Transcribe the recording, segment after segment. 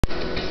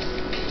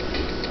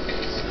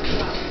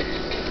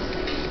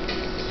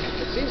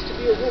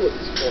rule at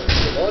this point.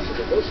 The launch of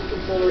the motion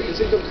controller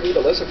is incomplete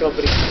unless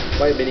accompanied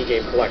by a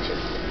mini-game collection.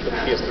 With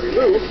the PS3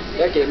 Move,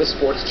 that game is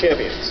Sports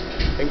Champions.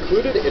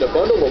 Included in a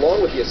bundle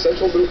along with the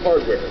essential Move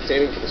hardware, it's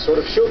aiming for the sort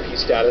of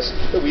showpiece status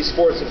that Wii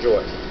Sports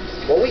enjoy.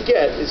 What we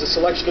get is a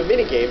selection of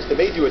mini-games that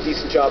may do a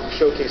decent job of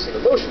showcasing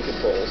the motion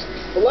controls,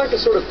 but lack a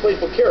sort of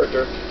playful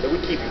character that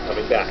would keep you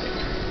coming back.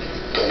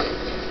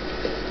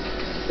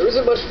 There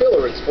isn't much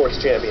filler in Sports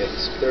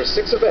Champions. There are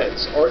 6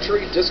 events: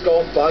 archery, disc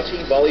golf,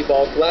 bocce,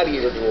 volleyball,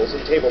 gladiator duels,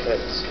 and table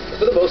tennis. And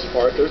for the most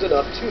part, there's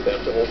enough to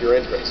them to hold your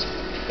interest.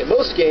 In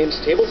most games,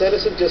 table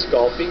tennis and disc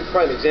golf being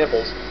prime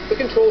examples, the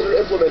controls are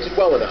implemented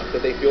well enough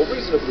that they feel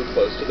reasonably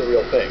close to the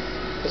real thing,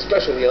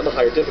 especially on the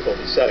higher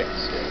difficulty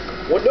settings.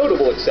 One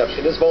notable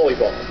exception is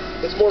volleyball.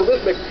 It's more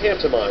rhythmic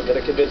pantomime than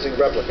a convincing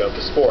replica of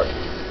the sport.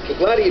 The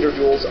gladiator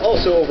duels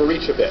also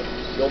overreach a bit.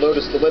 You'll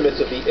notice the limits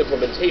of the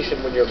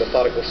implementation when your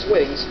methodical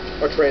swings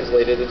are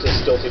translated into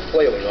stilted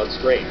flailing on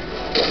screen.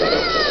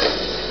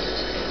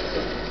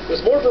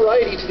 There's more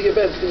variety to the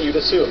events than you'd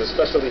assume,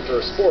 especially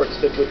for sports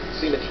that would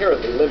seem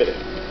inherently limited.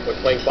 When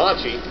playing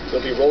bocce,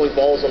 you'll be rolling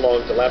balls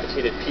along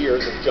dilapidated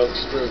piers and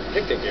junk-strewn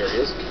picnic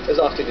areas as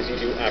often as you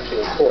do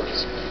actual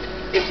courts.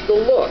 It's the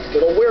look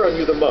that'll wear on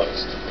you the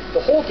most.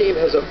 The whole game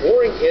has a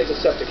boring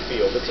antiseptic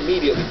feel that's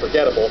immediately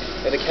forgettable,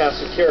 and the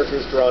cast of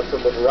characters drawn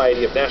from a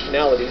variety of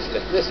nationalities and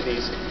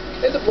ethnicities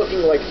end up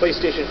looking like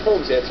PlayStation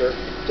Home's answer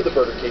to the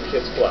Burger King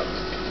Kids Club.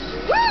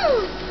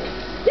 Woo!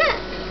 Yes!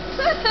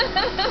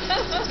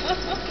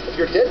 If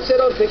you're dead set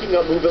on picking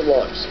up Move at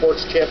launch,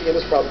 Sports Champion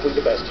is probably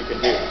the best you can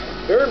do.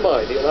 Bear in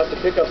mind that you'll have to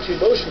pick up 2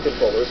 motion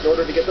controllers in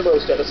order to get the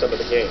most out of some of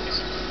the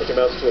games, which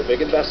amounts to a big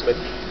investment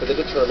for the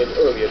determined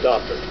early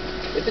adopter.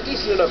 It's a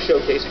decent enough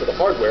showcase for the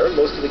hardware, and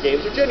most of the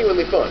games are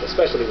genuinely fun,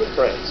 especially with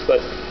friends,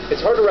 but it's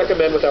hard to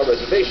recommend without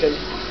reservation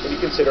when you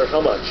consider how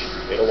much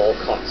it'll all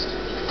cost.